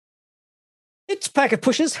It's Packet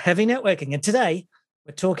Pushers Heavy Networking, and today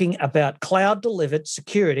we're talking about cloud-delivered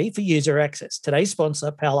security for user access. Today's sponsor,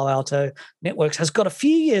 Palo Alto Networks, has got a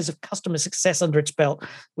few years of customer success under its belt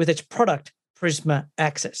with its product, Prisma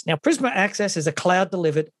Access. Now, Prisma Access is a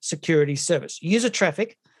cloud-delivered security service. User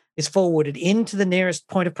traffic is forwarded into the nearest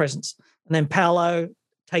point of presence, and then Palo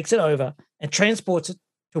takes it over and transports it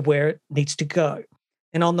to where it needs to go.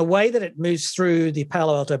 And on the way that it moves through the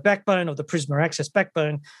Palo Alto backbone or the Prisma Access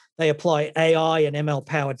backbone, they apply AI and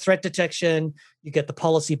ML-powered threat detection. You get the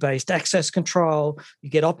policy-based access control. You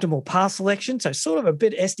get optimal path selection, so sort of a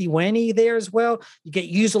bit SD-WAN-y there as well. You get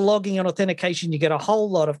user logging and authentication. You get a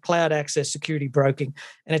whole lot of cloud access security broking,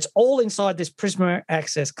 and it's all inside this Prisma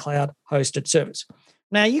Access cloud-hosted service.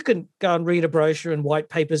 Now, you can go and read a brochure and white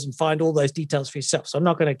papers and find all those details for yourself, so I'm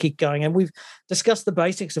not going to keep going. And we've discussed the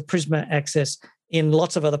basics of Prisma Access in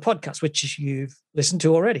lots of other podcasts, which you've listened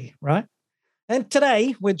to already, right? And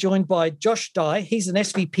today we're joined by Josh Dye. He's an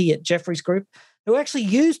SVP at Jefferies Group, who actually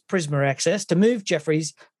used Prisma Access to move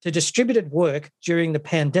Jefferies to distributed work during the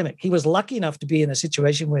pandemic. He was lucky enough to be in a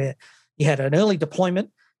situation where he had an early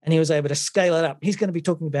deployment and he was able to scale it up. He's going to be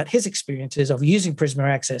talking about his experiences of using Prisma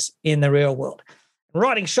Access in the real world.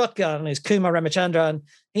 Riding shotgun is Kumar Ramachandran.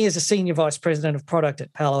 He is a Senior Vice President of Product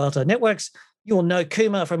at Palo Alto Networks. You will know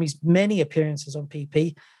Kumar from his many appearances on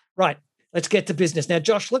PP. Right, let's get to business. Now,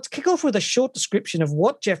 Josh, let's kick off with a short description of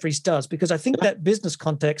what Jefferies does, because I think that business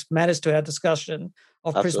context matters to our discussion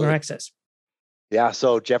of Prisma Access. Yeah,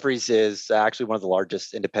 so Jefferies is actually one of the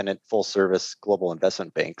largest independent full-service global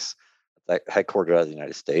investment banks headquartered out of the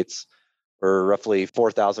United States. We're roughly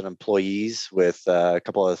 4,000 employees with a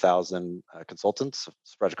couple of thousand consultants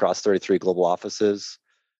spread across 33 global offices.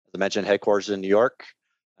 As I mentioned, headquarters in New York.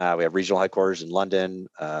 We have regional headquarters in London,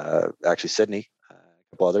 actually Sydney, a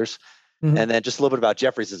couple others. Mm-hmm. And then just a little bit about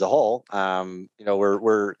Jefferies as a whole.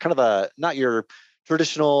 We're kind of not your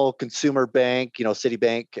traditional consumer bank,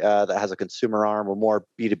 Citibank that has a consumer arm. We're more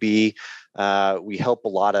B2B. We help a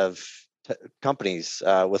lot of companies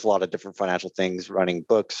with a lot of different financial things, running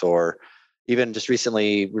books, or even just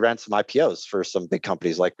recently we ran some IPOs for some big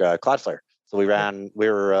companies like Cloudflare. So we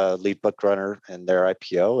were a lead book runner in their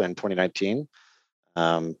IPO in 2019.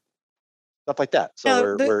 Stuff like that.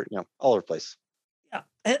 So we're all over the place.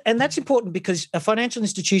 Yeah, and that's important because a financial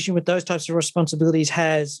institution with those types of responsibilities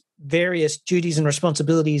has various duties and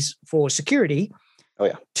responsibilities for security. Oh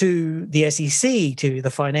yeah. To the SEC, to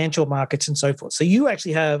the financial markets, and so forth. So you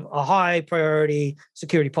actually have a high priority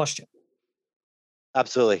security posture.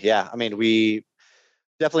 Absolutely, yeah. I mean, we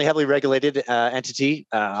definitely heavily regulated entity.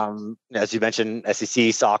 As you mentioned,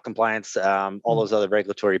 SEC, SOC compliance, all those other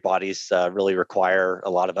regulatory bodies really require a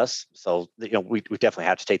lot of us. So, we definitely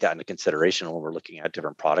have to take that into consideration when we're looking at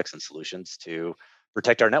different products and solutions to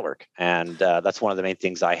protect our network. And that's one of the main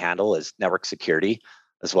things I handle is network security,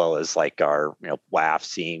 as well as like our WAF,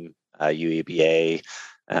 SIEM, UEBA,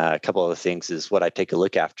 a couple other things is what I take a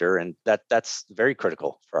look after, and that's very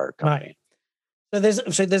critical for our company. Right. So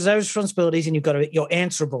there's those responsibilities, and you're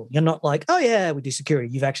answerable. You're not like, oh yeah, we do security.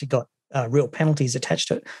 You've actually got real penalties attached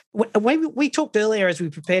to it. We talked earlier as we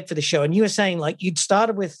prepared for the show, and you were saying like you'd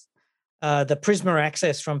started with the Prisma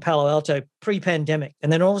Access from Palo Alto pre-pandemic,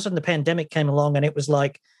 and then all of a sudden the pandemic came along, and it was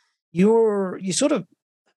like you sort of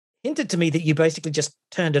hinted to me that you basically just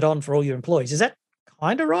turned it on for all your employees. Is that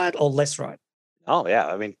kind of right or less right? Oh yeah,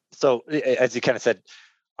 I mean, so as you kind of said,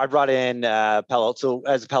 I brought in Palo Alto. So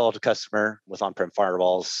as a Palo Alto customer with on-prem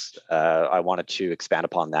firewalls, I wanted to expand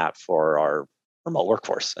upon that for our remote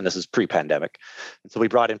workforce, and this is pre-pandemic. And so we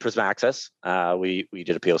brought in Prisma Access. We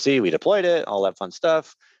did a POC, we deployed it, all that fun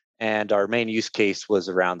stuff. And our main use case was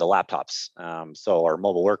around the laptops. So our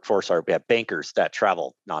mobile workforce, we have bankers that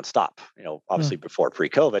travel nonstop, obviously before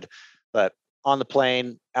pre-COVID, but on the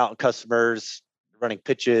plane, out in customers, running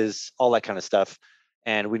pitches, all that kind of stuff.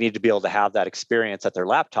 And we need to be able to have that experience at their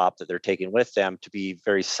laptop that they're taking with them to be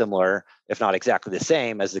very similar, if not exactly the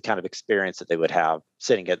same, as the kind of experience that they would have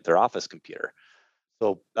sitting at their office computer.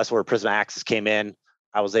 So that's where Prisma Access came in.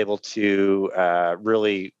 I was able to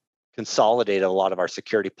really consolidate a lot of our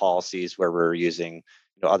security policies where we're using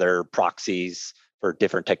other proxies for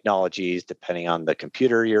different technologies, depending on the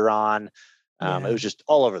computer you're on. It was just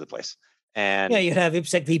all over the place. And you'd have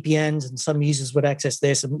IPsec VPNs, and some users would access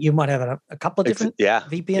this, and you might have a couple of different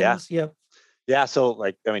VPNs. Yeah. So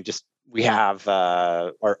we have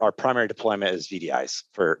our primary deployment is VDIs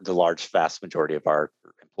for the vast majority of our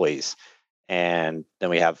employees. And then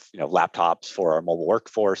we have, laptops for our mobile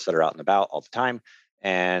workforce that are out and about all the time.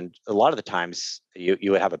 And a lot of the times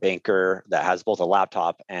you would have a banker that has both a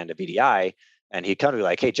laptop and a VDI, And he'd come to me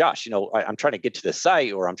like, hey, Josh, I'm trying to get to the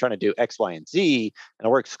site, or I'm trying to do X, Y, and Z, and it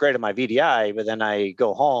works great on my VDI, but then I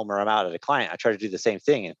go home or I'm out at a client, I try to do the same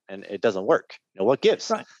thing and it doesn't work. What gives?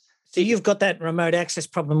 Right. So you've got that remote access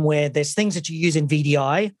problem where there's things that you use in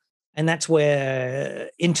VDI, and that's where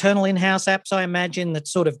internal in-house apps, I imagine, that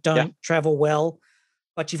sort of don't travel well.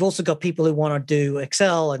 But you've also got people who want to do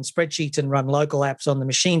Excel and spreadsheets and run local apps on the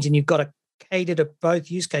machines, and you've got to cater to both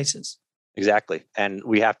use cases. Exactly. And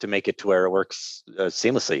we have to make it to where it works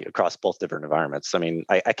seamlessly across both different environments. I mean,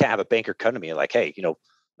 I can't have a banker come to me like, hey,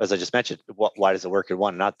 as I just mentioned, why does it work in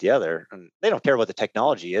one and not the other? And they don't care what the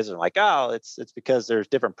technology is. And like, oh, it's because there's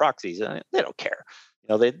different proxies. And they don't care.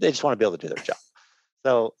 They just want to be able to do their job.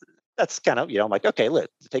 So that's kind of, I'm like, okay,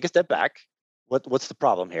 let's take a step back. What's the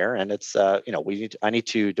problem here? And it's, I need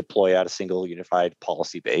to deploy out a single unified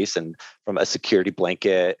policy base and from a security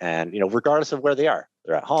blanket, and regardless of where they are,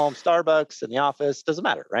 they're at home, Starbucks, in the office, doesn't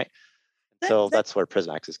matter, right? That's where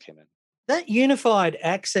Prism Access came in. That unified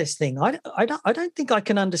access thing, I don't think I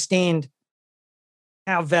can understand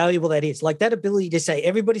how valuable that is. Like that ability to say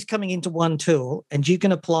everybody's coming into one tool and you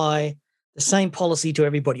can apply the same policy to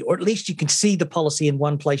everybody, or at least you can see the policy in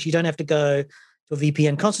one place. You don't have to go to a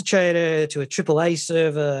VPN concentrator, to a AAA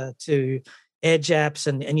server, to Edge apps,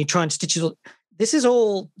 and you try and stitch it. This is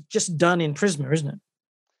all just done in Prisma, isn't it?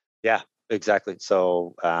 Yeah, exactly.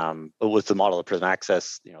 So with the model of Prism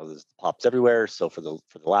Access, there's pops everywhere. So for the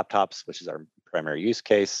laptops, which is our primary use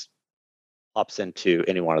case, pops into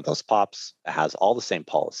any one of those pops. It has all the same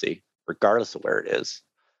policy, regardless of where it is.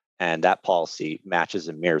 And that policy matches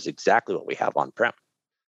and mirrors exactly what we have on-prem.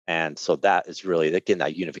 And so that is really, again,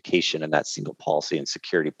 that unification and that single policy and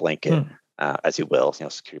security blanket, as you will,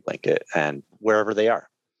 security blanket, and wherever they are.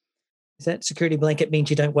 Is that security blanket means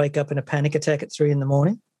you don't wake up in a panic attack at 3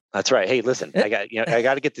 a.m? That's right. Hey, listen, I got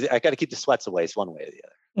to keep the sweats away. It's one way or the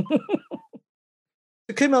other.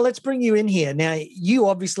 So Kumar, let's bring you in here. Now, you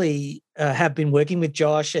obviously have been working with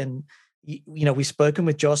Josh, and we've spoken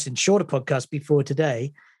with Josh in shorter podcasts before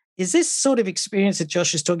today. Is this sort of experience that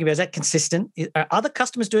Josh is talking about, is that consistent? Are other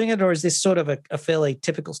customers doing it, or is this sort of a fairly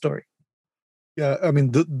typical story? Yeah, I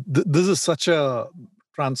mean, this is such a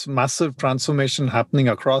massive transformation happening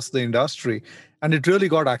across the industry, and it really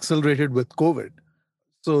got accelerated with COVID.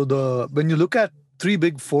 So when you look at three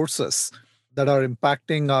big forces that are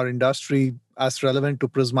impacting our industry as relevant to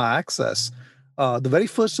Prisma Access, the very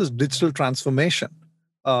first is digital transformation.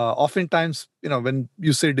 Oftentimes, when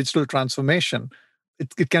you say digital transformation,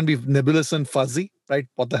 it can be nebulous and fuzzy, right?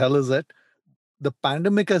 What the hell is it? The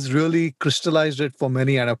pandemic has really crystallized it for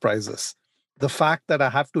many enterprises. The fact that I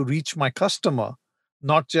have to reach my customer,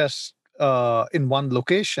 not just in one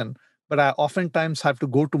location, but I oftentimes have to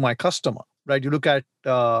go to my customer, right? You look at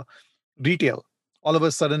retail. All of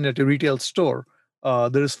a sudden at a retail store,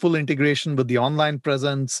 there is full integration with the online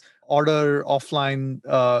presence, order offline,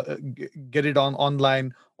 get it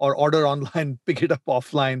online, or order online, pick it up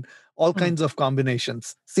offline, all kinds of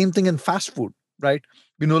combinations. Same thing in fast food, right?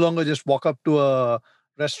 We no longer just walk up to a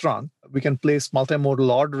restaurant. We can place multimodal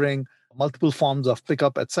ordering, multiple forms of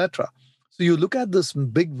pickup, etc. So you look at this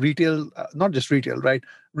big retail, not just retail, right?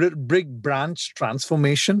 Big branch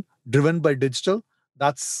transformation driven by digital.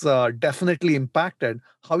 That's definitely impacted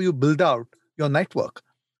how you build out your network.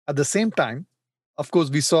 At the same time, of course,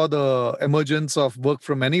 we saw the emergence of work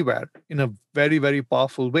from anywhere in a very, very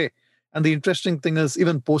powerful way. And the interesting thing is,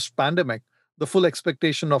 even post-pandemic, the full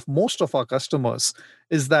expectation of most of our customers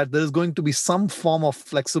is that there's going to be some form of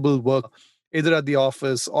flexible work, either at the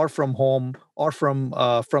office or from home or from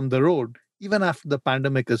the road, even after the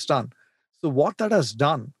pandemic is done. So what that has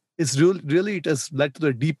done is really it has led to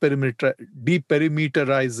the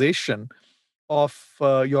deperimeterization of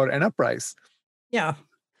your enterprise. Yeah.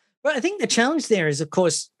 But I think the challenge there is, of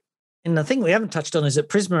course, and the thing we haven't touched on is that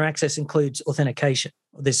Prisma Access includes authentication,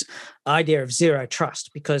 or this idea of zero trust,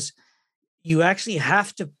 because you actually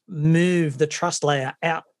have to move the trust layer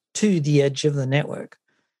out to the edge of the network.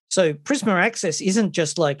 So Prisma Access isn't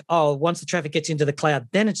just like, oh, once the traffic gets into the cloud,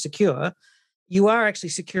 then it's secure. You are actually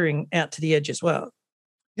securing out to the edge as well.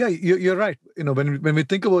 Yeah, you're right. When we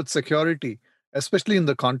think about security, especially in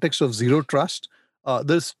the context of zero trust,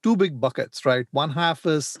 there's two big buckets, right? One half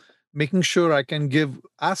is making sure I can give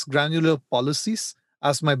as granular policies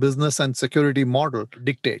as my business and security model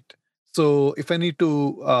dictate. So if I need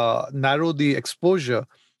to narrow the exposure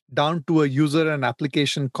down to a user and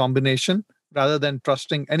application combination, rather than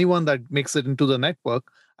trusting anyone that makes it into the network,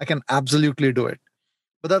 I can absolutely do it.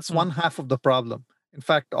 But that's one half of the problem. In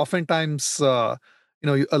fact, oftentimes, a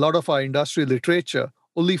lot of our industry literature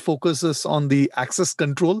only focuses on the access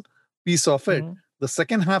control piece of it. The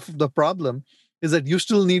second half of the problem is that you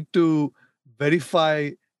still need to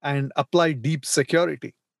verify and apply deep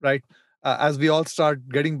security, right? As we all start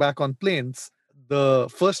getting back on planes, the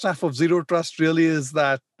first half of zero trust really is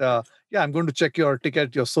that, yeah, I'm going to check your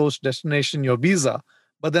ticket, your source, destination, your visa.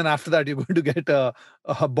 But then after that, you're going to get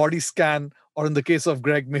a body scan, or in the case of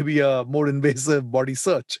Greg, maybe a more invasive body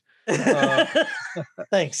search.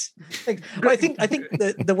 Thanks. I think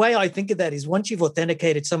the way I think of that is once you've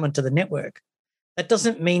authenticated someone to the network, that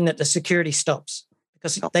doesn't mean that the security stops,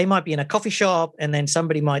 because they might be in a coffee shop and then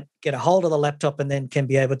somebody might get a hold of the laptop and then can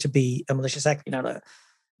be able to be a malicious act. The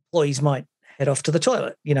employees might head off to the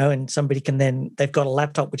toilet, and somebody can then, they've got a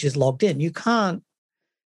laptop which is logged in.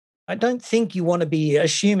 I don't think you want to be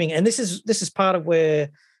assuming, and this is part of where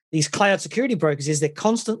these cloud security brokers is, they're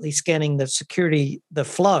constantly scanning the security, the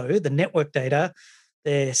flow, the network data.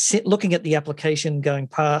 They're looking at the application going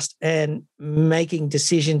past and making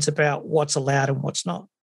decisions about what's allowed and what's not.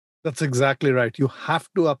 That's exactly right. You have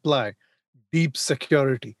to apply deep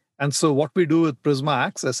security. And so what we do with Prisma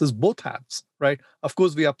Access is both halves, right? Of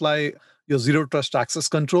course, we apply your zero trust access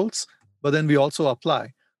controls, but then we also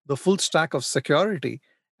apply the full stack of security.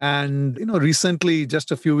 And, recently,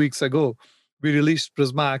 just a few weeks ago, we released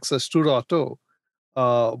Prisma Access 2.0.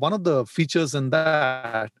 One of the features in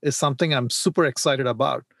that is something I'm super excited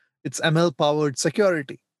about. It's ML-powered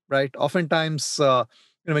security, right? Oftentimes,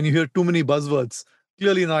 when you hear too many buzzwords,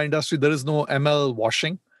 clearly in our industry, there is no ML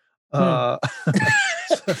washing. No.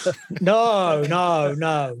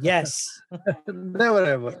 Yes. Never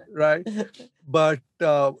ever, right? But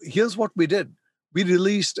here's what we did. We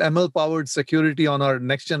released ML-powered security on our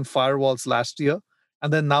next-gen firewalls last year.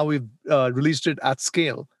 And then now we've released it at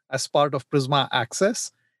scale as part of Prisma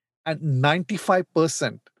Access. And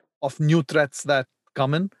 95% of new threats that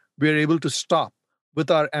come in, we're able to stop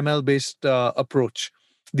with our ML-based approach.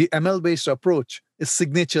 The ML-based approach is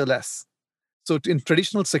signatureless. So in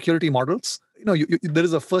traditional security models, there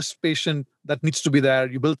is a first patient that needs to be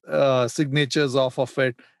there. You build signatures off of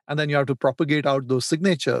it, and then you have to propagate out those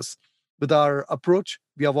signatures. With our approach,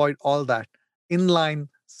 we avoid all that. Inline,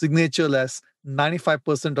 signatureless,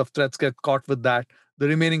 95% of threats get caught with that. The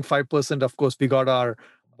remaining 5%, of course, we got our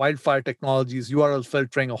wildfire technologies, URL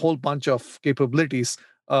filtering, a whole bunch of capabilities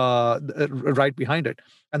right behind it.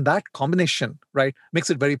 And that combination, right,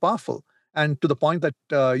 makes it very powerful. And to the point that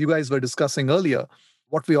you guys were discussing earlier,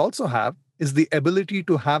 what we also have is the ability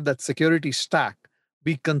to have that security stack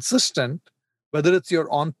be consistent, whether it's your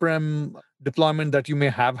on-prem deployment that you may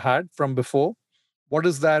have had from before, what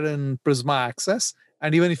is that in Prisma Access,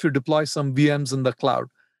 and even if you deploy some VMs in the cloud.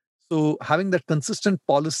 So having that consistent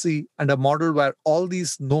policy and a model where all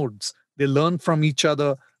these nodes, they learn from each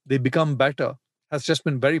other, they become better, has just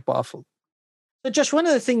been very powerful. So Josh, one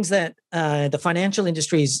of the things that the financial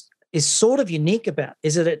industry is sort of unique about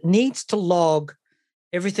is that it needs to log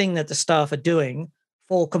everything that the staff are doing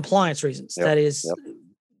for compliance reasons. That is,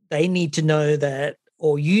 they need to know that,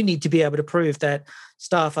 or you need to be able to prove that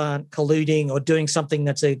staff aren't colluding or doing something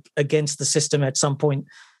that's against the system at some point,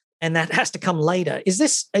 and that has to come later.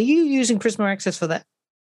 Are you using Prisma Access for that?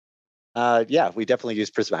 Yeah, we definitely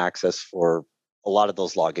use Prisma Access for a lot of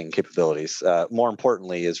those logging capabilities. More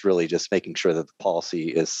importantly is really just making sure that the policy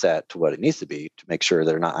is set to what it needs to be to make sure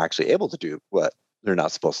they're not actually able to do what they're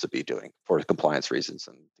not supposed to be doing for compliance reasons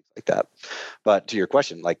and things like that. But to your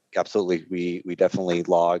question, absolutely, we definitely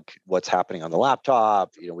log what's happening on the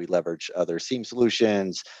laptop. We leverage other SIEM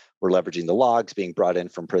solutions. We're leveraging the logs being brought in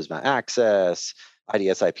from Prisma Access.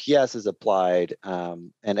 IDS IPS is applied,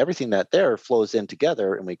 and everything that there flows in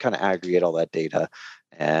together, and we kind of aggregate all that data,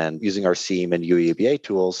 and using our SIEM and UEBA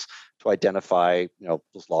tools to identify,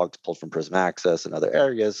 those logs pulled from Prisma Access and other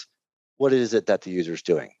areas. What is it that the user is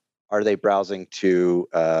doing? Are they browsing to,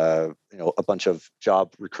 a bunch of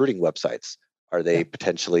job recruiting websites? Are they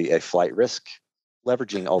potentially a flight risk?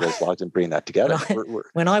 Leveraging all those logs and bringing that together.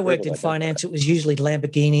 When I worked in finance, it was usually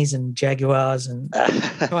Lamborghinis and Jaguars and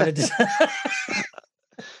trying to.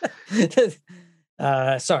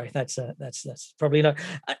 Sorry, that's probably not.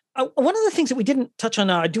 One of the things that we didn't touch on,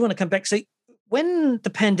 I do want to come back. So, when the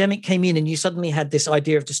pandemic came in and you suddenly had this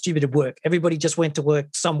idea of distributed work, everybody just went to work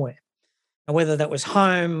somewhere, and whether that was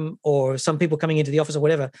home or some people coming into the office or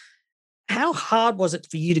whatever. How hard was it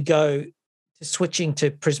for you to go to switching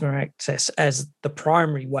to Prisma Access as the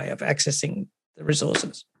primary way of accessing the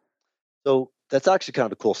resources? So that's actually kind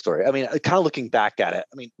of a cool story. I mean, kind of looking back at it,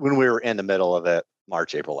 when we were in the middle of it,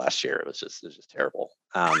 March, April last year, it was just terrible.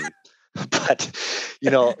 But,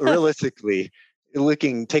 realistically,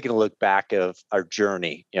 taking a look back of our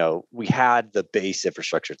journey, we had the base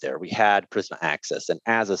infrastructure there. We had Prisma Access, and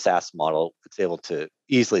as a SaaS model, it's able to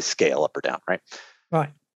easily scale up or down, right?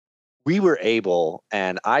 Right. we were able,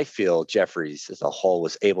 and I feel Jeffries as a whole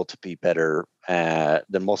was able to be better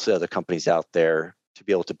than most of the other companies out there to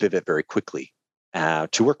be able to pivot very quickly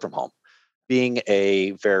to work from home. Being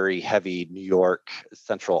a very heavy New York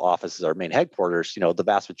central office is our main headquarters, the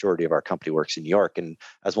vast majority of our company works in New York. And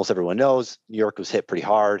as most everyone knows, New York was hit pretty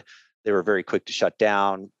hard. They were very quick to shut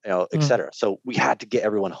down, et cetera. So we had to get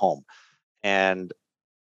everyone home. And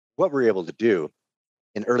what we were able to do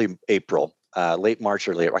in early April, late March,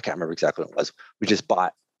 I can't remember exactly what it was. We just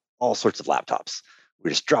bought all sorts of laptops. We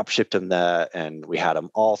just drop shipped them and we had them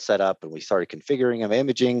all set up and we started configuring them,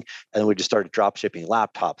 imaging, and we just started drop shipping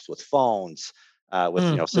laptops with phones,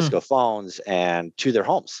 Cisco phones and to their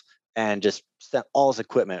homes, and just sent all this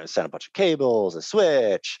equipment and sent a bunch of cables, a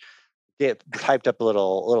switch, typed up a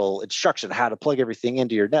little instruction how to plug everything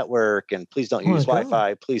into your network, and please don't use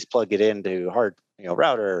Wi-Fi, please plug it into hard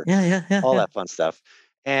router, all that fun stuff.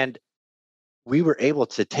 And we were able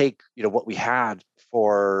to take what we had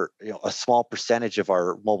for a small percentage of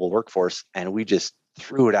our mobile workforce, and we just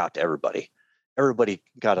threw it out to everybody. Everybody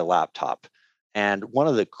got a laptop. And one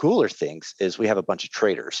of the cooler things is we have a bunch of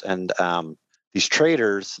traders, and these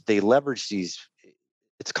traders, they leverage these.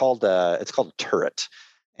 It's called a turret.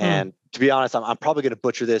 And to be honest, I'm probably going to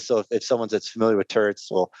butcher this. So if someone that's familiar with turrets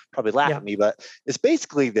will probably laugh at me, but it's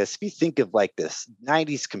basically this. If you think of like this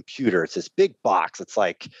 90s computer, it's this big box. It's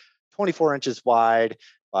like 24 inches wide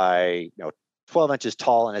by 12 inches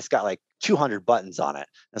tall, and it's got like 200 buttons on it.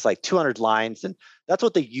 It's like 200 lines, and that's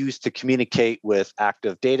what they use to communicate with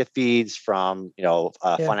active data feeds from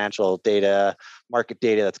financial data, market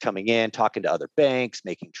data that's coming in, talking to other banks,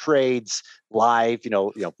 making trades live.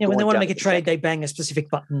 When they want to make a trade, they bang a specific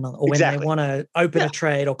button, or when they want to open a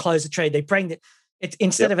trade or close a trade, they bang it. It's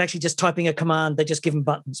instead of actually just typing a command, they just give them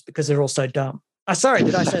buttons because they're all so dumb. Sorry,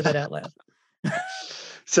 did I say that out loud?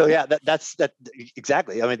 So that's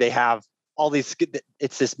exactly. I mean, they have all these.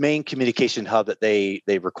 It's this main communication hub that they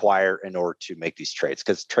require in order to make these trades,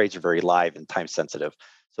 because trades are very live and time sensitive.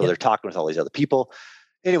 So they're talking with all these other people.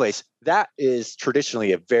 Anyways, that is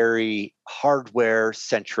traditionally a very hardware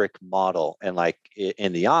centric model. And like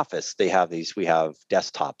in the office, we have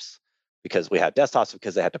desktops because they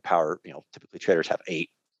had to power. Typically traders have 8-10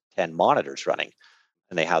 monitors running.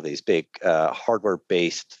 And they have these big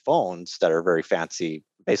hardware-based phones that are very fancy,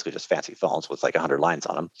 basically just fancy phones with like 100 lines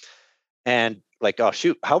on them. And like, oh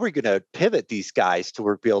shoot, how are we going to pivot these guys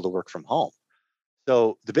to be able to work from home?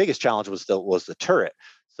 So the biggest challenge was the turret.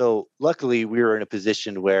 So luckily, we were in a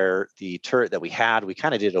position where the turret that we had, we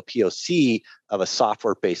kind of did a POC of a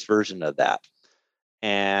software-based version of that.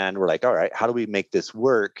 And we're like, all right, how do we make this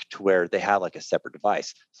work to where they have like a separate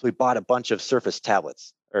device? So we bought a bunch of Surface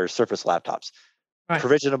tablets or Surface laptops.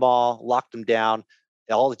 Provision them all, lock them down.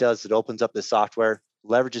 All it does, it opens up the software,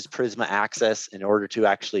 leverages Prisma access in order to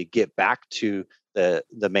actually get back to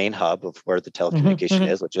the main hub of where the telecommunication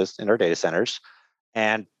is, which is in our data centers.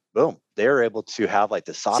 And boom, they're able to have like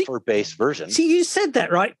the software-based version. See, you said that,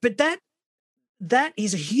 right? But that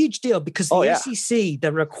is a huge deal, because the SEC,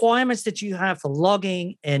 the requirements that you have for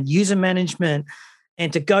logging and user management,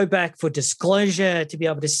 and to go back for disclosure, to be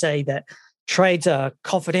able to say that trades are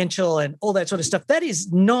confidential and all that sort of stuff. That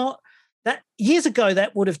is not that years ago,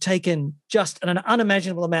 that would have taken just an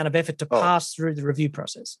unimaginable amount of effort to pass through the review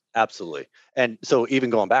process. Absolutely. And so even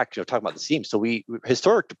going back, talking about the seams. So we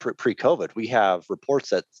historic to pre-COVID, we have reports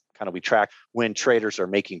that we track when traders are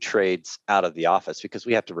making trades out of the office, because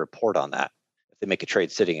we have to report on that. If they make a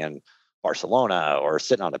trade sitting in Barcelona or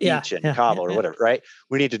sitting on a beach in Cabo or whatever, right?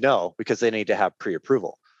 We need to know, because they need to have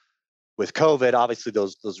pre-approval. With COVID, obviously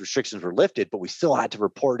those restrictions were lifted, but we still had to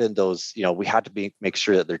report in those. We had to make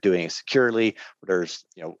sure that they're doing it securely. There's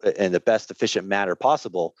in the best efficient manner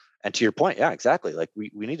possible. And to your point, exactly. Like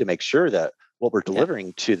we need to make sure that what we're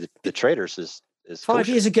delivering to the traders is 5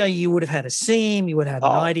 years ago, you would have had a SIEM, you would have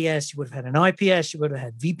had an IDS, you would have had an IPS, you would have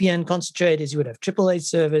had VPN concentrators, you would have AAA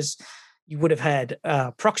servers, you would have had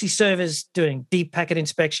proxy servers doing deep packet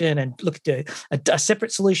inspection, and look at a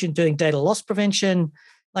separate solution doing data loss prevention.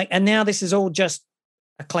 And now this is all just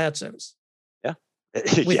a cloud service. Yeah.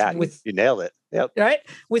 You nailed it. Yep. Right.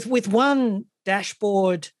 With one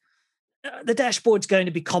dashboard, the dashboard's going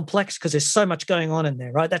to be complex because there's so much going on in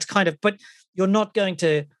there, right? But you're not going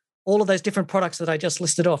to, all of those different products that I just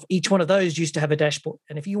listed off, each one of those used to have a dashboard.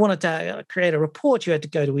 And if you wanted to create a report, you had to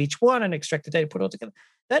go to each one and extract the data, put it all together.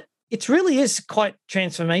 It really is quite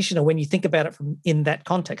transformational when you think about it from in that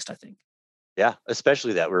context, I think. Yeah,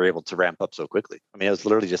 especially that we're able to ramp up so quickly. I mean, it was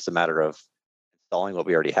literally just a matter of installing what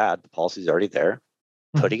we already had. The policy's already there,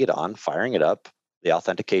 putting it on, firing it up. The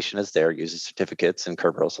authentication is there, uses certificates and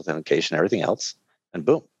Kerberos authentication, everything else. and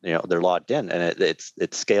boom, they're logged in, and it's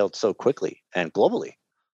scaled so quickly and globally.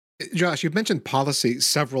 Josh, you've mentioned policy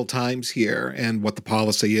several times here and what the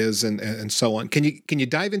policy is and so on. Can you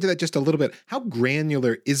dive into that just a little bit? How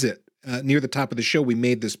granular is it? Near the top of the show, we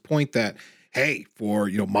made this point that, hey, for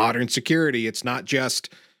modern security, it's not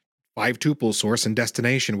just 5 tuples, source and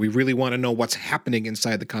destination. We really want to know what's happening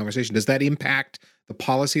inside the conversation. Does that impact the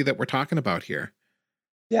policy that we're talking about here?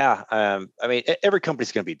 Yeah, every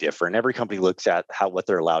company's going to be different. Every company looks at what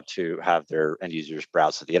they're allowed to have their end users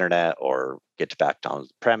browse to the internet or get back on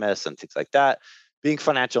premise and things like that. Being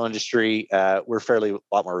financial industry, we're fairly a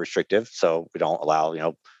lot more restrictive, so we don't allow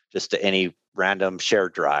just to any random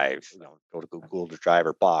shared drive. Go to Google Drive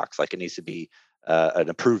or Box. Like, it needs to be an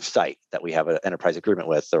approved site that we have an enterprise agreement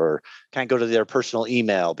with, or can't go to their personal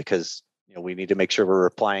email because we need to make sure we're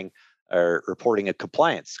applying or reporting a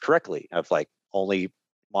compliance correctly of like only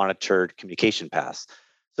monitored communication paths.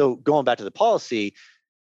 So going back to the policy,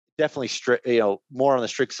 definitely strict, more on the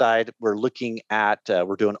strict side. We're looking at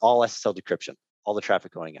we're doing all SSL decryption, all the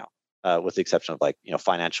traffic going out, with the exception of like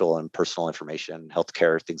financial and personal information,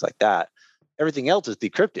 healthcare, things like that. Everything else is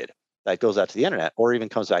decrypted that goes out to the internet or even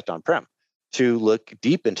comes back to on-prem. To look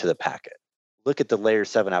deep into the packet, look at the layer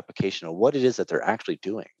 7 application of what it is that they're actually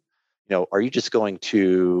doing. Are you just going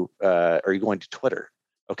to Twitter?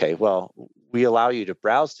 Okay, well, we allow you to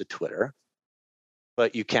browse to Twitter,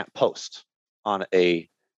 but you can't post on a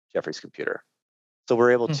Jeffrey's computer. So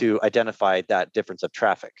we're able to identify that difference of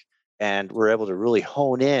traffic, and we're able to really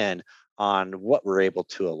hone in on what we're able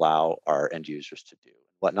to allow our end users to do,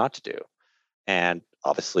 what not to do. And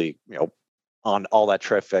obviously, on all that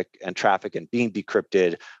traffic and being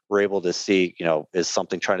decrypted, we're able to see, is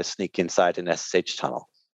something trying to sneak inside an SSH tunnel?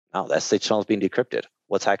 No, the SSH tunnel is being decrypted.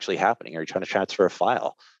 What's actually happening? Are you trying to transfer a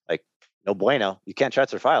file? Like, no bueno. You can't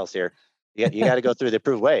transfer files here. You got to go through the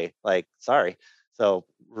approved way. Like, sorry. So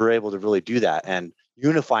we're able to really do that, and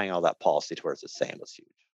unifying all that policy towards the same was huge.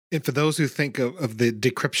 And for those who think of the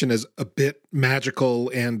decryption as a bit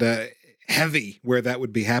magical and heavy, where that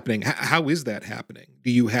would be happening, how is that happening?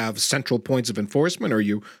 Do you have central points of enforcement, or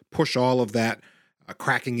you push all of that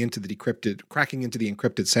cracking into the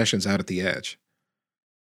encrypted sessions out at the edge?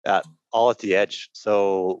 All at the edge.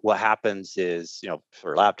 So what happens is,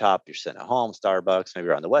 for a laptop, you're sitting at home, Starbucks, maybe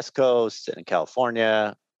you're on the West Coast, sitting in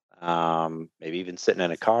California, maybe even sitting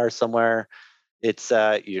in a car somewhere. It's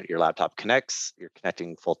your laptop connects, you're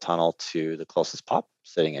connecting full tunnel to the closest POP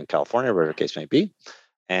sitting in California, wherever the case may be.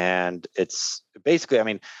 And it's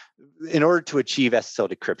basically, in order to achieve SSL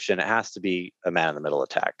decryption, it has to be a man-in-the-middle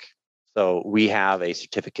attack. So we have a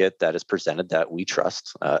certificate that is presented that we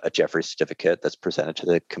trust, a Jeffrey certificate that's presented to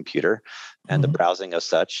the computer, and the browsing as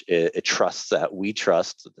such, it trusts that we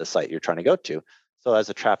trust the site you're trying to go to. So as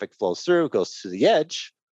the traffic flows through, goes to the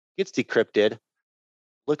edge, gets decrypted,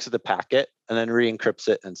 looks at the packet, and then re-encrypts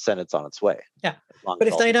it and sends it on its way. Yeah, but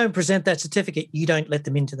if they don't present that certificate, you don't let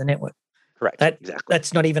them into the network. Correct. Exactly.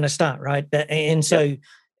 That's not even a start, right? And so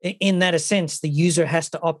in that sense, the user has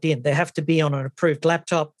to opt in. They have to be on an approved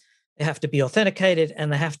laptop. They have to be authenticated,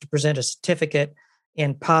 and they have to present a certificate.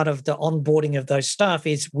 And part of the onboarding of those staff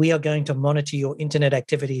is we are going to monitor your internet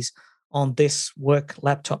activities on this work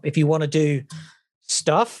laptop. If you want to do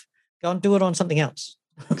stuff, go and do it on something else.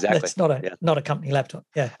 Exactly. That's not a company laptop.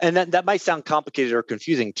 Yeah. And that might sound complicated or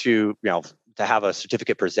confusing to have a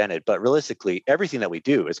certificate presented, but realistically, everything that we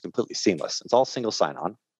do is completely seamless. It's all single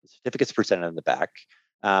sign-on. The certificate's presented in the back.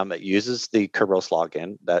 It uses the Kerberos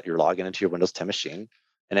login that you're logging into your Windows 10 machine,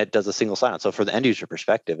 and it does a single sign-on. So for the end user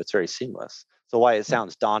perspective, it's very seamless. So why it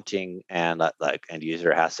sounds daunting and like end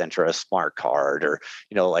user has to enter a smart card or,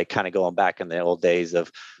 like kind of going back in the old days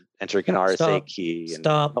of entering an RSA key.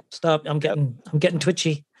 Stop. I'm getting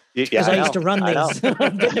twitchy. Because I used to run these.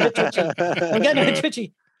 I'm getting a bit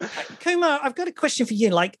twitchy. Kumar, I've got a question for you.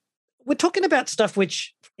 Like, we're talking about stuff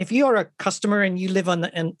which, if you're a customer and you live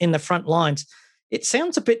in the front lines, it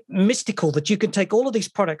sounds a bit mystical that you can take all of these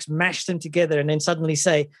products, mash them together, and then suddenly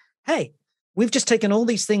say, hey, we've just taken all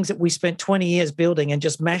these things that we spent 20 years building and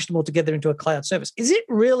just mashed them all together into a cloud service. Is it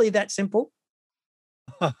really that simple?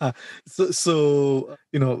 I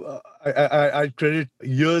credit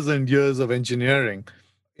years and years of engineering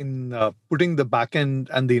in putting the backend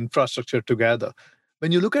and the infrastructure together.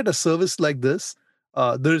 When you look at a service like this,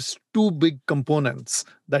 there's two big components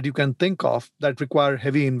that you can think of that require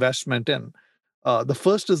heavy investment in. The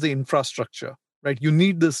first is the infrastructure, right? You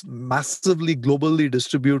need this massively globally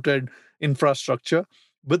distributed infrastructure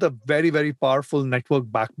with a very, very powerful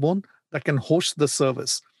network backbone that can host the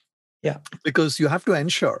service. Yeah. Because you have to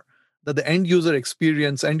ensure that the end user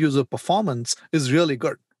experience, end user performance is really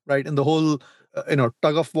good, right? And the whole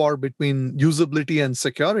tug of war between usability and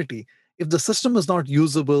security. If the system is not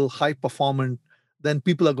usable, high performant, then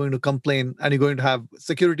people are going to complain, and you're going to have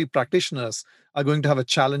security practitioners are going to have a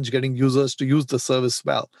challenge getting users to use the service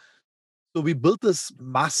well. So we built this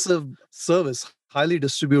massive service, highly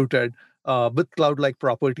distributed, with cloud-like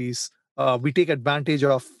properties. We take advantage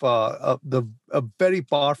of the a very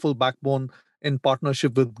powerful backbone in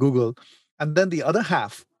partnership with Google, and then the other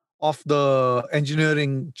half of the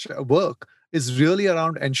engineering work is really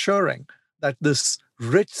around ensuring that this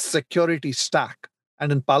rich security stack.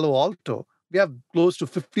 And in Palo Alto, we have close to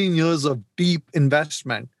 15 years of deep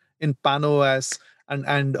investment in PanOS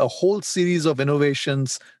and a whole series of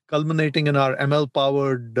innovations culminating in our ML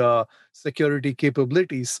powered security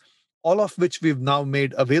capabilities, all of which we've now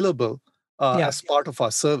made available as part of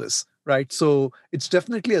our service, right? So it's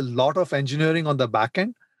definitely a lot of engineering on the back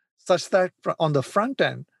end, such that on the front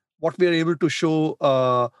end, what we are able to show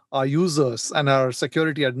our users and our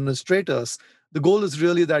security administrators, the goal is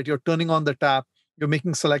really that you're turning on the tap, you're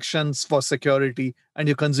making selections for security, and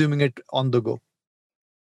you're consuming it on the go.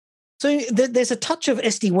 So there's a touch of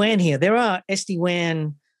SD-WAN here. There are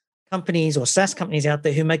SD-WAN companies or SaaS companies out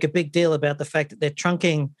there who make a big deal about the fact that they're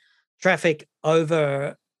trunking traffic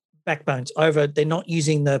over backbones. They're not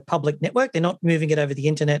using the public network. They're not moving it over the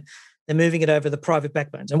internet. They're moving it over the private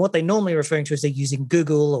backbones. And what they're normally referring to is they're using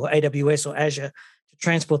Google or AWS or Azure to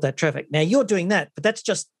transport that traffic. Now, you're doing that, but that's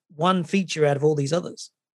just one feature out of all these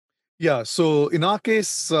others. Yeah. So in our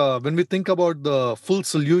case, when we think about the full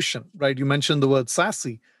solution, right, you mentioned the word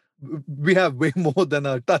SASE, we have way more than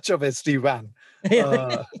a touch of SD-WAN.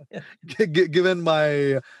 Given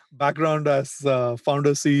my background as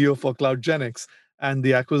founder CEO for CloudGenix and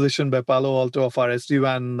the acquisition by Palo Alto of our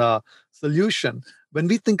SD-WAN solution, when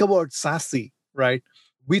we think about SASE, right,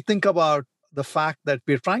 we think about the fact that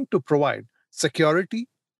we're trying to provide security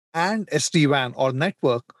and SD-WAN or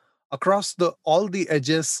network across all the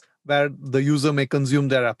edges where the user may consume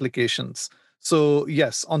their applications. So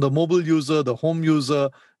yes, on the mobile user, the home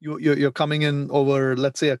user, you're coming in over,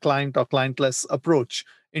 let's say, a client or clientless approach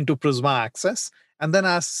into Prisma Access. And then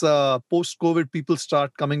as post-COVID, people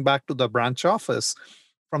start coming back to the branch office.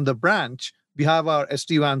 From the branch, we have our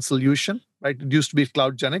SD-WAN solution, right? It used to be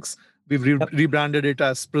CloudGenix. We've rebranded it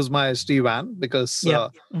as Prisma SD-WAN because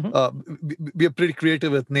we are pretty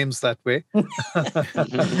creative with names that way.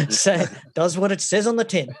 So does what it says on the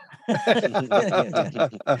tin.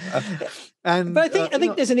 But I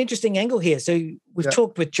think there's an interesting angle here. So we've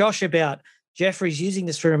talked with Josh about Jeffrey's using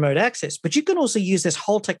this for remote access, but you can also use this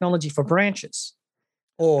whole technology for branches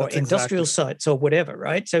or industrial sites or whatever,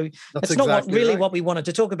 right? So that's not what we wanted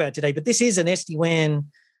to talk about today, but this is an SD-WAN,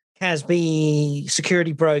 CASB,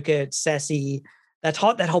 security broker, SASE, that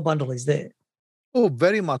whole bundle is there. Oh,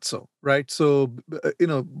 very much so, right? So,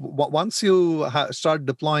 once you start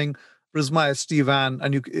deploying Prisma SD-WAN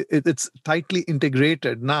and it's tightly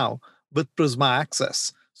integrated now with Prisma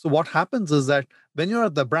Access. So what happens is that when you're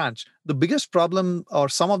at the branch, the biggest problem or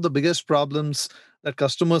some of the biggest problems that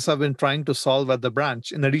customers have been trying to solve at the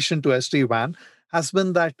branch, in addition to SD-WAN, has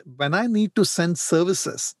been that when I need to send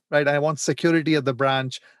services, right? I want security at the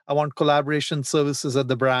branch, I want collaboration services at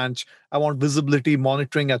the branch, I want visibility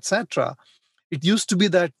monitoring, etc. It used to be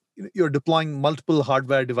that you're deploying multiple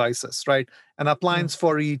hardware devices, right? An appliance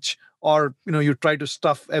for each, or you try to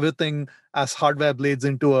stuff everything as hardware blades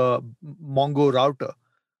into a Mongo router.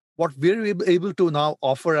 What we're able to now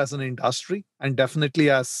offer as an industry, and definitely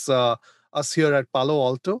as us here at Palo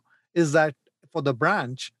Alto, is that for the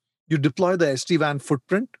branch, you deploy the SD-WAN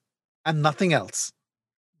footprint and nothing else.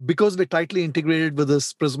 Because we're tightly integrated with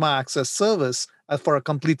this Prisma Access service for a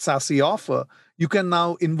complete SASE offer, you can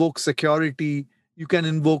now invoke security, you can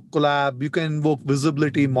invoke collab, you can invoke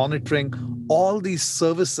visibility, monitoring, all these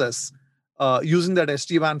services using that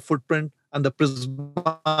SD-WAN footprint and the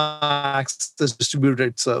Prisma Access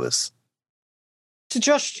distributed service. So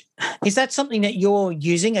Josh, is that something that you're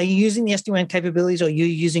using? Are you using the SD-WAN capabilities or are you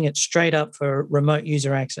using it straight up for remote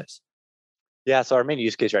user access? Yeah, so our main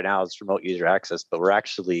use case right now is remote user access, but we're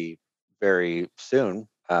actually very soon,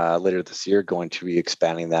 later this year, going to be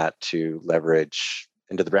expanding that to leverage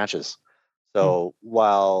into the branches. So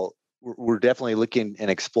while we're definitely looking and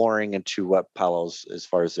exploring into what Palo's, as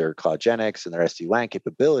far as their CloudGenix and their SD-WAN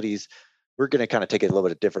capabilities, we're going to kind of take a little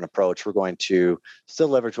bit of different approach. We're going to still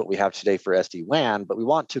leverage what we have today for SD-WAN, but we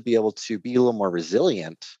want to be able to be a little more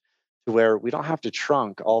resilient to where we don't have to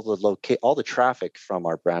trunk all the traffic from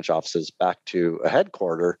our branch offices back to a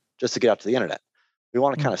headquarter just to get out to the internet. We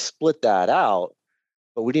want to kind of split that out,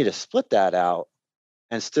 but we need to split that out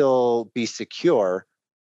and still be secure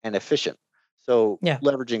and efficient. So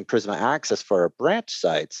leveraging Prisma Access for our branch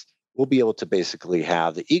sites, we'll be able to basically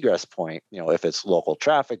have the egress point. If it's local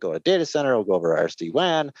traffic, go to a data center, it'll go over our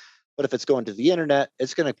SD-WAN. But if it's going to the internet,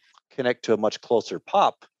 it's going to connect to a much closer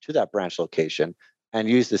POP to that branch location and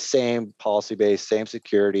use the same policy base, same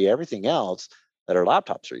security, everything else that our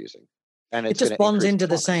laptops are using. And it just bonds into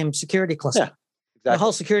the same security cluster. Yeah, exactly. The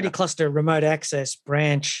whole security cluster, remote access,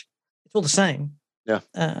 branch, it's all the same. Yeah,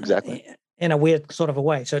 exactly. In a weird sort of a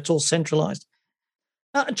way. So it's all centralized.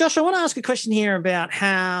 Josh, I want to ask a question here about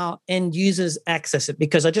how end users access it,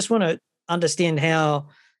 because I just want to understand how,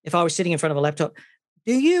 if I was sitting in front of a laptop,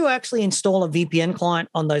 do you actually install a VPN client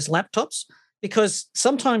on those laptops? Because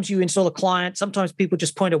sometimes you install a client, sometimes people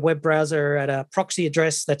just point a web browser at a proxy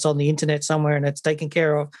address that's on the internet somewhere and it's taken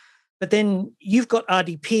care of. But then you've got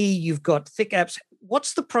RDP, you've got thick apps.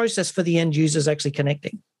 What's the process for the end users actually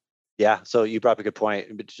connecting? Yeah, so you brought up a good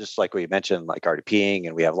point. But just like we mentioned, like RDPing,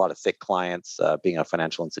 and we have a lot of thick clients being a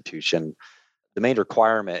financial institution. The main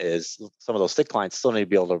requirement is some of those thick clients still need to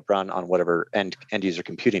be able to run on whatever end user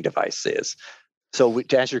computing device is. So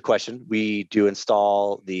to answer your question, we do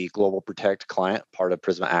install the Global Protect client, part of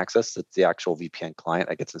Prisma Access. It's the actual VPN client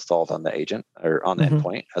that gets installed on the agent or on the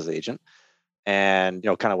endpoint as the agent. And,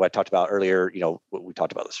 kind of what I talked about earlier, we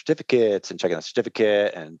talked about the certificates and checking the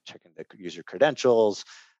certificate and checking the user credentials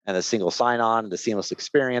and the single sign-on, the seamless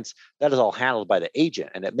experience. That is all handled by the agent,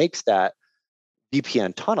 and it makes that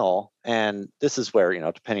VPN tunnel. And this is where,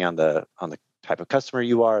 depending on the type of customer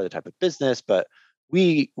you are, the type of business, but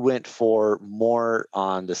we went for more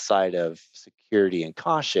on the side of security and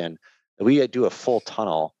caution. We do a full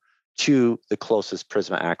tunnel to the closest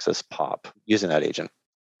Prisma Access POP using that agent.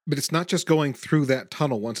 But it's not just going through that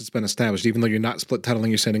tunnel once it's been established, even though you're not split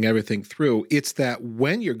tunneling, you're sending everything through. It's that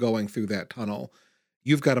when you're going through that tunnel,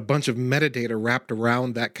 you've got a bunch of metadata wrapped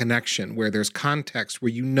around that connection where there's context, where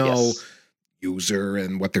Yes. user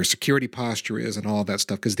and what their security posture is and all that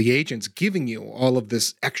stuff, because the agent's giving you all of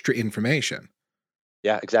this extra information.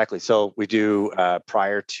 Yeah, exactly. So we do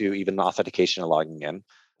prior to even the authentication and logging in.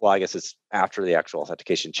 Well, I guess it's after the actual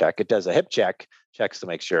authentication check. It does a HIP check, checks to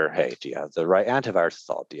make sure, hey, do you have the right antivirus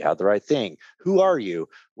installed? Do you have the right thing? Who are you?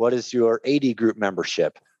 What is your AD group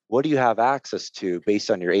membership? What do you have access to based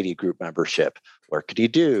on your AD group membership? What could you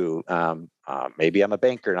do? Maybe I'm a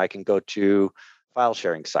banker and I can go to file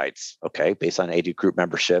sharing sites. Okay, based on AD group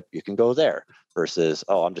membership, you can go there. Versus,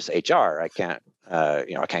 oh, I'm just HR. I can't,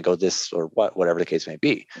 I can't go this or whatever the case may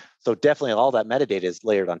be. So definitely, all that metadata is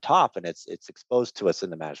layered on top, and it's exposed to us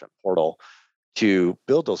in the management portal to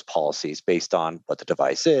build those policies based on what the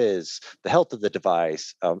device is, the health of the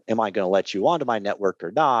device. Am I going to let you onto my network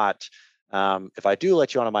or not? If I do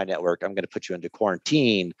let you onto my network, I'm going to put you into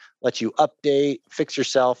quarantine, let you update, fix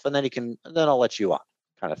yourself, and then I'll let you on,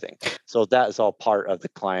 kind of thing. So that is all part of the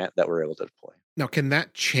client that we're able to deploy. Now, can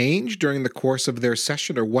that change during the course of their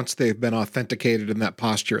session, or once they've been authenticated and that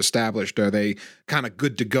posture established, are they kind of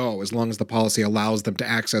good to go as long as the policy allows them to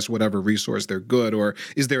access whatever resource they're good, or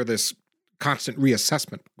is there this constant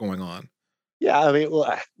reassessment going on? Yeah, I mean,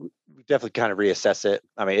 we definitely kind of reassess it.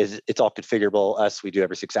 I mean, it's all configurable. We do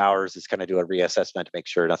every 6 hours. It's kind of do a reassessment to make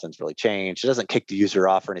sure nothing's really changed. It doesn't kick the user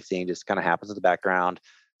off or anything. Just kind of happens in the background.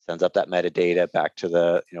 Sends up that metadata back to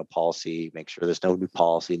the policy. Make sure there's no new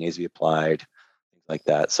policy needs to be applied, things like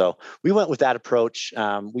that. So we went with that approach.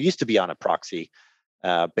 We used to be on a proxy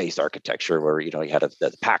based architecture where you had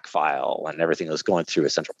the pack file and everything was going through a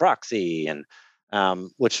central proxy, and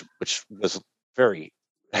which was very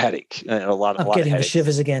headache. And a lot I'm of getting the headaches.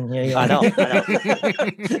 shivers again. Yeah. I know.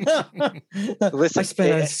 Listen, I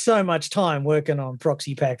spent so much time working on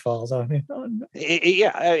proxy pack files. I mean,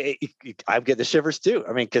 I get the shivers too.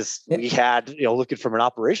 I mean, because we had, looking from an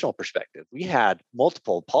operational perspective, we had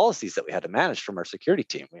multiple policies that we had to manage from our security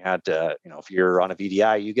team. We had to, if you're on a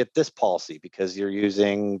VDI, you get this policy because you're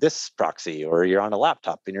using this proxy, or you're on a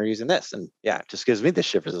laptop and you're using this. And yeah, it just gives me the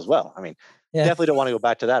shivers as well. I mean, definitely don't want to go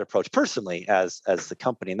back to that approach personally as the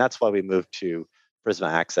company. And that's why we moved to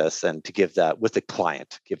Prisma Access, and to give that with the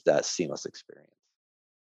client, give that seamless experience.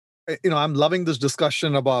 I'm loving this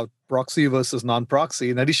discussion about proxy versus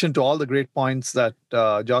non-proxy. In addition to all the great points that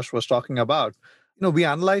Josh was talking about, we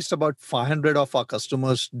analyzed about 500 of our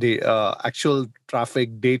customers' actual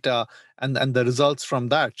traffic data, and the results from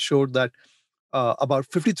that showed that about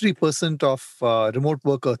 53% of remote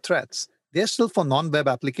worker threats, they're still for non-web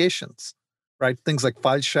applications, right? Things like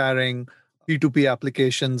file sharing, P2P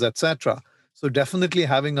applications, etc. So definitely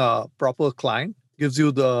having a proper client gives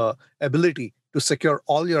you the ability to secure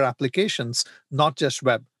all your applications, not just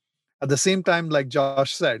web. At the same time, like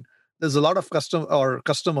Josh said, there's a lot of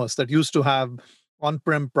customers that used to have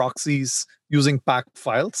on-prem proxies using packed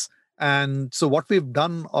files. And so what we've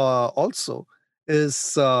done also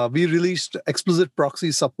is we released explicit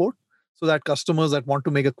proxy support so that customers that want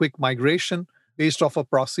to make a quick migration based off a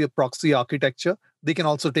proxy architecture, they can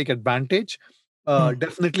also take advantage,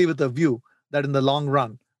 definitely with a view that in the long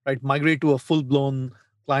run, right, migrate to a full-blown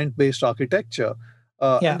client-based architecture.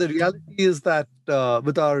 And the reality is that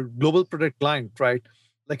with our global product client, right,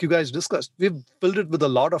 like you guys discussed, we've filled it with a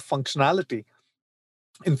lot of functionality.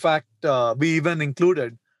 In fact, we've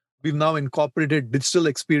now incorporated digital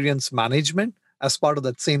experience management as part of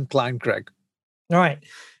that same client, Greg. All right.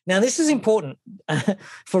 Now, this is important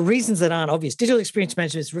for reasons that aren't obvious. Digital experience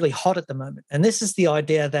management is really hot at the moment. And this is the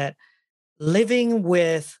idea that living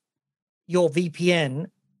with your VPN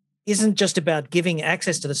isn't just about giving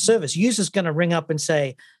access to the service. Users going to ring up and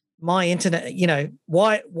say, my internet,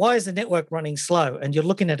 why is the network running slow? And you're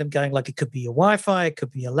looking at them going like, it could be your Wi-Fi, it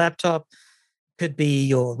could be your laptop, could be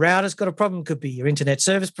your router's got a problem, could be your internet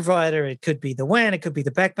service provider, it could be the WAN, it could be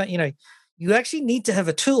the backbone. You actually need to have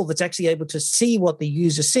a tool that's actually able to see what the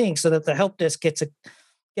user's seeing so that the help desk gets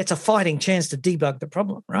a fighting chance to debug the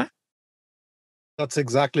problem, right? That's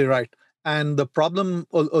exactly right. And the problem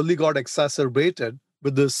only got exacerbated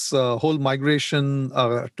with this whole migration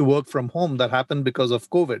to work from home that happened because of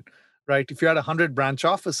COVID, right? If you had 100 branch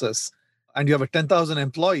offices and you have 10,000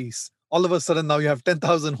 employees, all of a sudden now you have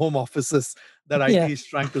 10,000 home offices that IT is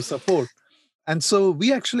trying to support. And so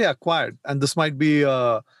we actually acquired, and this might be,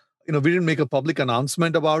 we didn't make a public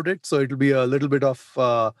announcement about it, so it'll be a little bit of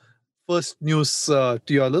first news to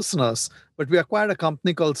your listeners, but we acquired a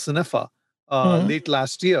company called Cinefa late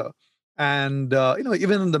last year. And,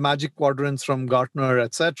 even in the magic quadrants from Gartner,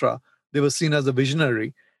 etc., they were seen as a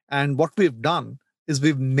visionary. And what we've done is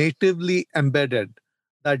we've natively embedded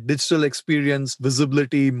that digital experience,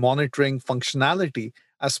 visibility, monitoring functionality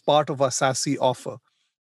as part of our SASE offer.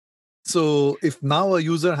 So if now a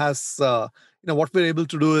user has, what we're able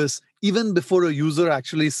to do is even before a user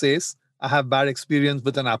actually says, I have bad experience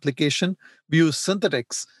with an application, we use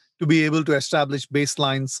synthetics to be able to establish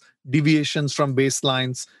baselines, deviations from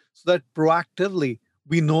baselines, so that proactively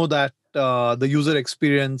we know that the user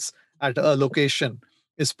experience at a location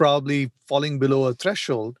is probably falling below a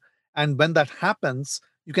threshold. And when that happens,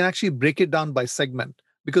 you can actually break it down by segment,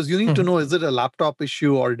 because you need to know, is it a laptop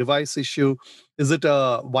issue or a device issue? Is it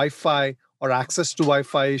a Wi-Fi or access to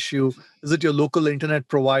Wi-Fi issue? Is it your local internet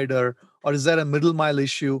provider? Or is there a middle mile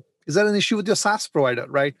issue? Is there an issue with your SaaS provider,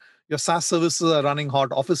 right? Your SaaS services are running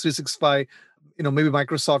hot, Office 365, maybe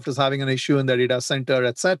Microsoft is having an issue in their data center,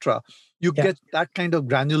 etc. You get that kind of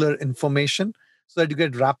granular information so that you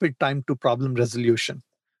get rapid time to problem resolution.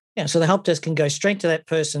 Yeah, so the help desk can go straight to that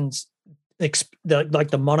person's, like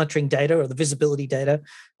the monitoring data or the visibility data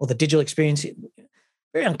or the digital experience.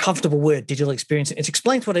 Very uncomfortable word, digital experience. It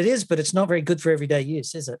explains what it is, but it's not very good for everyday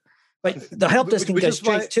use, is it? But the help desk can go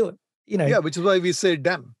straight to it. Yeah, which is why we say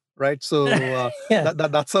DEM. Right. So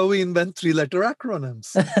that's how we invent 3-letter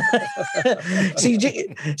acronyms.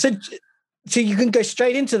 So you can go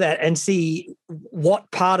straight into that and see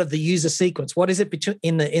what part of the user sequence, what is it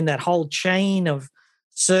in that whole chain of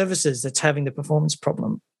services that's having the performance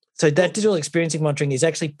problem. So that digital experiencing monitoring is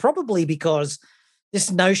actually probably because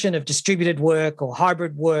this notion of distributed work or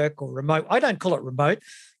hybrid work or remote, I don't call it remote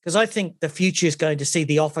because I think the future is going to see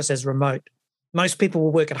the office as remote. Most people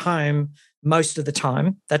will work at home most of the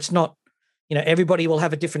time. That's not, everybody will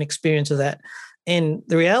have a different experience of that. And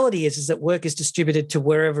the reality is that work is distributed to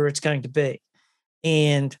wherever it's going to be.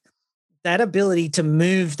 And that ability to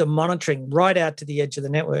move the monitoring right out to the edge of the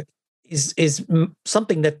network is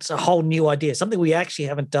something that's a whole new idea, something we actually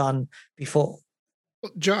haven't done before.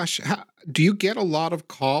 Well, Josh, do you get a lot of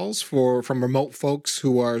calls from remote folks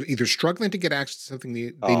who are either struggling to get access to something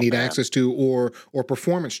they need access to or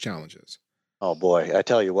performance challenges? Oh boy, I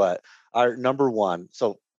tell you what, our number one,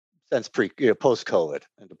 so since post-COVID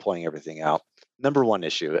and deploying everything out, number one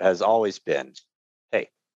issue has always been, hey,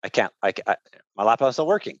 my laptop's not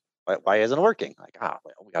working. Why isn't it working?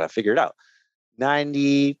 We got to figure it out.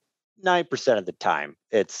 99% of the time,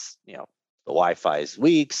 it's, the Wi-Fi's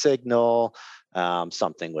weak signal,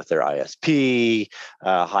 something with their ISP,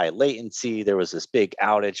 high latency. There was this big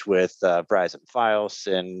outage with Verizon Fios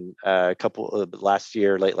in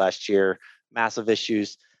late last year, massive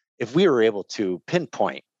issues. If we were able to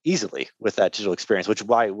pinpoint easily with that digital experience, which is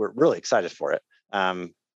why we're really excited for it,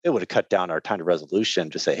 it would have cut down our time to resolution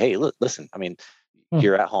to say, hey, listen,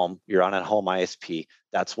 you're at home, you're on a home ISP.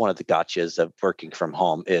 That's one of the gotchas of working from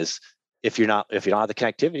home is if you don't have the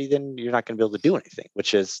connectivity, then you're not going to be able to do anything,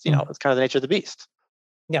 which is, it's kind of the nature of the beast.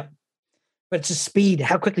 Yeah. But it's a speed,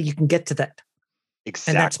 how quickly you can get to that.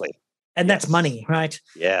 Exactly. And that's money, right?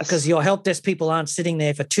 Yes. Because your help desk people aren't sitting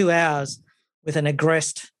there for 2 hours with an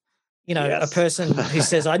aggressed you know, a Yes. person who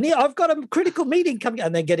says, I've got a critical meeting coming,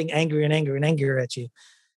 and they're getting angrier and angrier and angrier at you.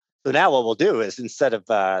 So now what we'll do is, instead of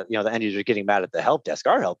the end user getting mad at the help desk,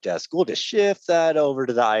 our help desk, we'll just shift that over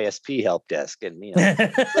to the ISP help desk and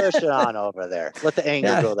push it on over there. Let the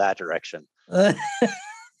anger go that direction. Well,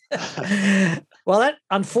 that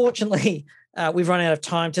unfortunately, we've run out of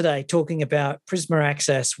time today talking about Prisma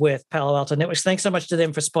Access with Palo Alto Networks. Thanks so much to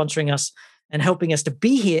them for sponsoring us and helping us to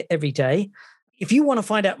be here every day. If you want to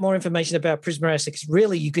find out more information about Prisma Access,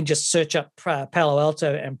 really, you can just search up Palo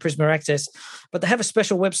Alto and Prisma Access. But they have a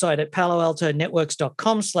special website at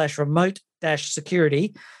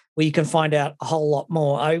paloaltonetworks.com/remote-security, where you can find out a whole lot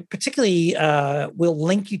more. I particularly will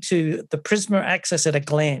link you to the Prisma Access at a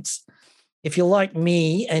glance. If you're like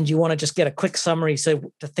me and you want to just get a quick summary to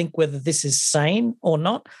think whether this is sane or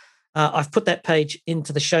not, I've put that page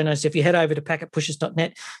into the show notes. If you head over to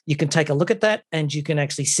packetpushers.net, you can take a look at that, and you can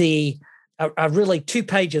actually see a really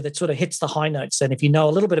two-pager that sort of hits the high notes. And if you know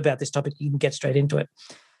a little bit about this topic, you can get straight into it.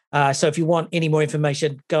 So if you want any more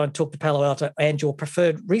information, go and talk to Palo Alto and your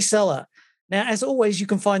preferred reseller. Now, as always, you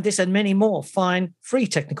can find this and many more fine free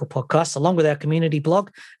technical podcasts along with our community blog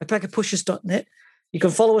at packetpushers.net. You can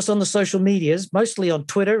follow us on the social medias, mostly on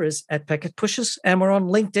Twitter as @PacketPushers, and we're on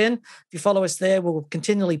LinkedIn. If you follow us there, we'll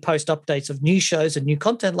continually post updates of new shows and new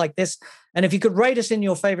content like this. And if you could rate us in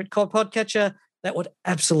your favorite podcatcher, that would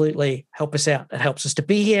absolutely help us out. It helps us to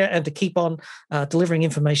be here and to keep on delivering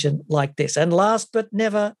information like this. And last but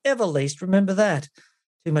never, ever least, remember that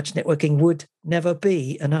too much networking would never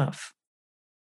be enough.